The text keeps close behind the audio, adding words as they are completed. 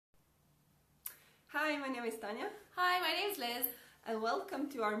Hi, my name is Tanya. Hi, my name is Liz. And welcome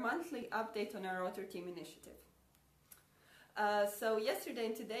to our monthly update on our Author Team initiative. So yesterday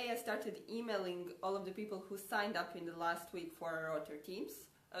and today I started emailing all of the people who signed up in the last week for our Author Teams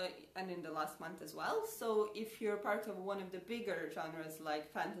and in the last month as well. So if you're part of one of the bigger genres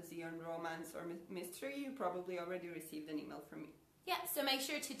like fantasy or romance or mystery, you probably already received an email from me. Yeah, so make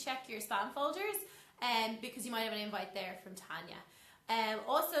sure to check your spam folders because you might have an invite there from Tanya.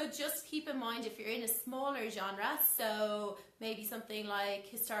 Also, just keep in mind if you're in a smaller genre, so maybe something like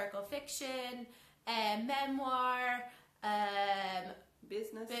historical fiction, memoir,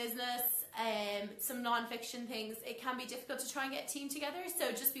 business, some non-fiction things, it can be difficult to try and get a team together, so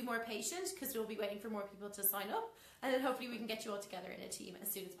just be more patient because we'll be waiting for more people to sign up, and then hopefully we can get you all together in a team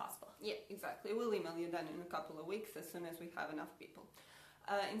as soon as possible. Yeah, exactly. We'll email you then in a couple of weeks as soon as we have enough people.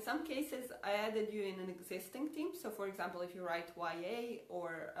 In some cases, I added you in an existing team. So, for example, if you write YA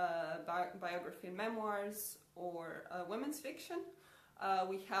or biography and memoirs or women's fiction,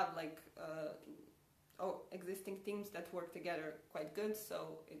 we have existing teams that work together quite good.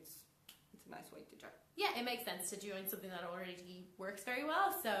 So it's a nice way to join. Yeah, it makes sense to join something that already works very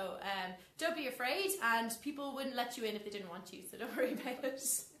well. So don't be afraid, and people wouldn't let you in if they didn't want you. So don't worry about it.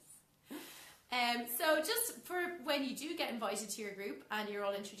 So just for when you do get invited to your group and you're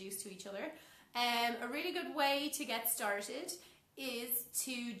all introduced to each other, a really good way to get started is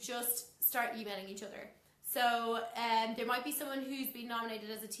to just start emailing each other. So there might be someone who's been nominated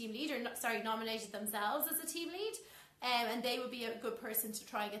as a team lead, or nominated themselves as a team lead, and they would be a good person to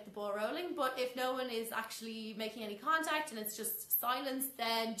try and get the ball rolling. But if no one is actually making any contact and it's just silence,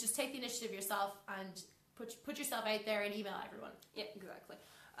 then just take the initiative yourself and put yourself out there and email everyone. Yeah, exactly.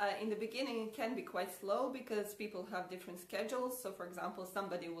 In the beginning it can be quite slow because people have different schedules. So for example,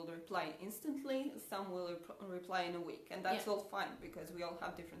 somebody will reply instantly, some will reply in a week, and that's all fine because we all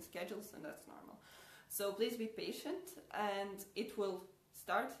have different schedules and that's normal. So please be patient and it will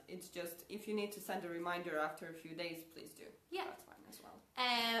start. It's just if you need to send a reminder after a few days, please do. Yeah, that's fine as well.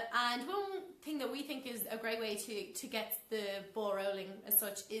 And one thing that we think is a great way to get the ball rolling as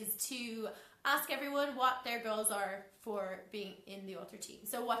such is to ask everyone what their goals are for being in the author team.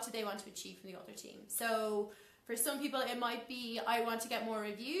 So what do they want to achieve from the author team? So for some people it might be, I want to get more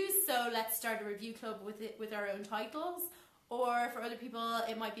reviews, so let's start a review club with our own titles. Or for other people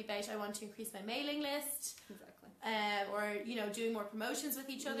it might be about, I want to increase my mailing list. Exactly. Or doing more promotions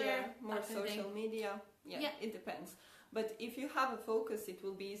with each other. Yeah, more social media. Yeah, it depends. But if you have a focus, it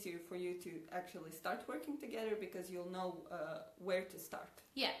will be easier for you to actually start working together because you'll know where to start.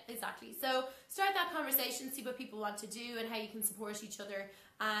 Yeah, exactly. So start that conversation, see what people want to do and how you can support each other,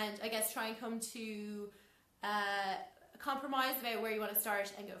 and I guess try and come to a compromise about where you want to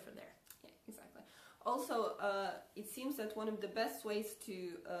start and go from there. Yeah, exactly. Also, it seems that one of the best ways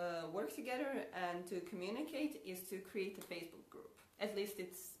to work together and to communicate is to create a Facebook group. At least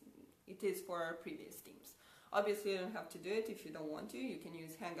it is for our previous teams. Obviously, you don't have to do it if you don't want to. You can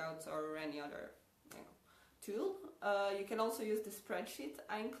use Hangouts or any other tool. You can also use the spreadsheet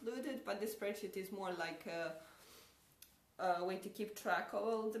I included, but the spreadsheet is more like a way to keep track of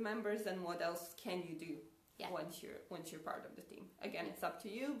all the members and what else can you do once you're part of the team. Again, it's up to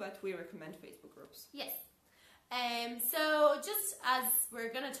you, but we recommend Facebook groups. Yes. So just as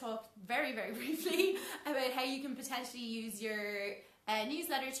we're going to talk very, very briefly about how you can potentially use your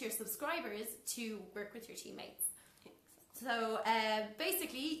newsletter to your subscribers to work with your teammates. So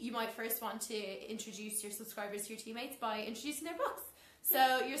basically you might first want to introduce your subscribers to your teammates by introducing their books.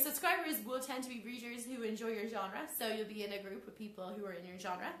 So your subscribers will tend to be readers who enjoy your genre, so you'll be in a group with people who are in your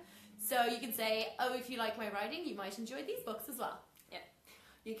genre. So you can say, oh, if you like my writing, you might enjoy these books as well. Yeah.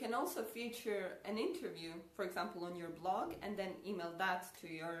 You can also feature an interview, for example, on your blog, and then email that to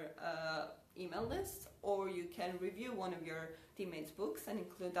your email list, or you can review one of your teammates' books and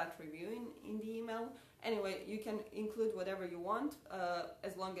include that review in the email. Anyway, you can include whatever you want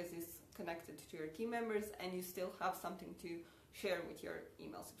as long as it's connected to your team members and you still have something to share with your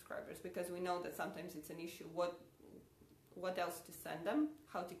email subscribers, because we know that sometimes it's an issue what else to send them,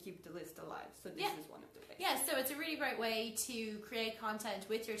 how to keep the list alive. So this is one of the ways. Yeah, so it's a really great way to create content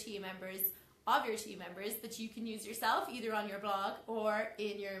with your team members, of your team members, that you can use yourself either on your blog or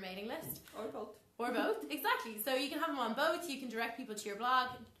in your mailing list. Or both. Or both, exactly. So you can have them on both. You can direct people to your blog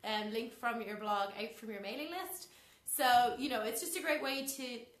and link from your blog out from your mailing list. So, it's just a great way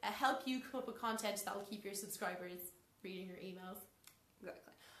to help you come up with content that will keep your subscribers reading your emails.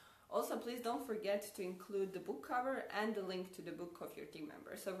 Exactly. Also, please don't forget to include the book cover and the link to the book of your team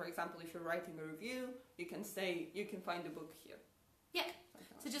member. So, for example, if you're writing a review, you can say, you can find the book here. Yeah.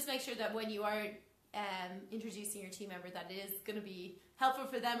 So just make sure that when you are introducing your team member, that it is going to be helpful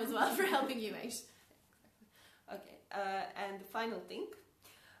for them as well for helping you out. Okay, and the final thing,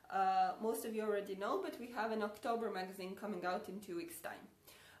 most of you already know, but we have an October magazine coming out in 2 weeks' time.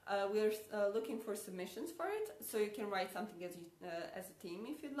 We're looking for submissions for it, so you can write something as a team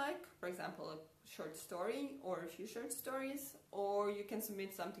if you'd like. For example, a short story or a few short stories, or you can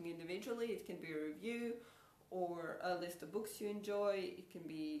submit something individually. It can be a review or a list of books you enjoy. It can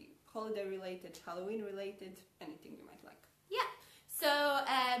be holiday related, Halloween related, anything you might like. Yeah. So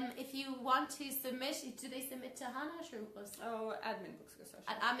if you want to submit, do they submit to Hannah or us? Oh, admin BooksGoSocial.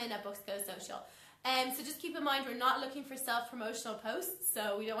 At admin at BooksGoSocial. So just keep in mind, we're not looking for self-promotional posts,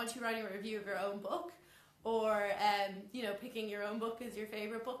 so we don't want you writing a review of your own book or, picking your own book as your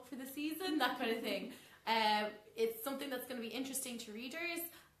favourite book for the season, that kind of thing. It's something that's going to be interesting to readers,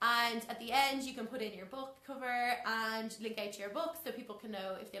 and at the end you can put in your book cover and link out to your book so people can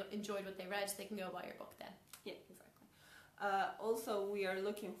know if they enjoyed what they read, they can go buy your book then. Yeah, exactly. Also, we are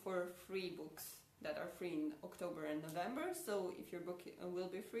looking for free books that are free in October and November. So if your book will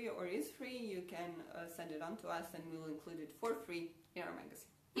be free or is free, you can send it on to us and we'll include it for free in our magazine.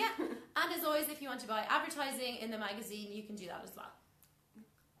 Yeah, and as always, if you want to buy advertising in the magazine, you can do that as well.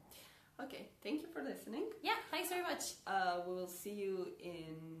 Okay, thank you for listening. Yeah, thanks very much. We will see you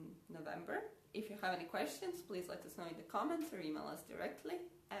in November. If you have any questions, please let us know in the comments or email us directly.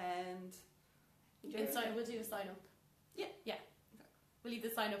 And We'll do a sign up. Yeah. We'll leave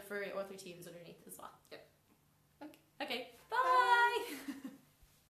the sign up for author teams underneath as well. Yeah.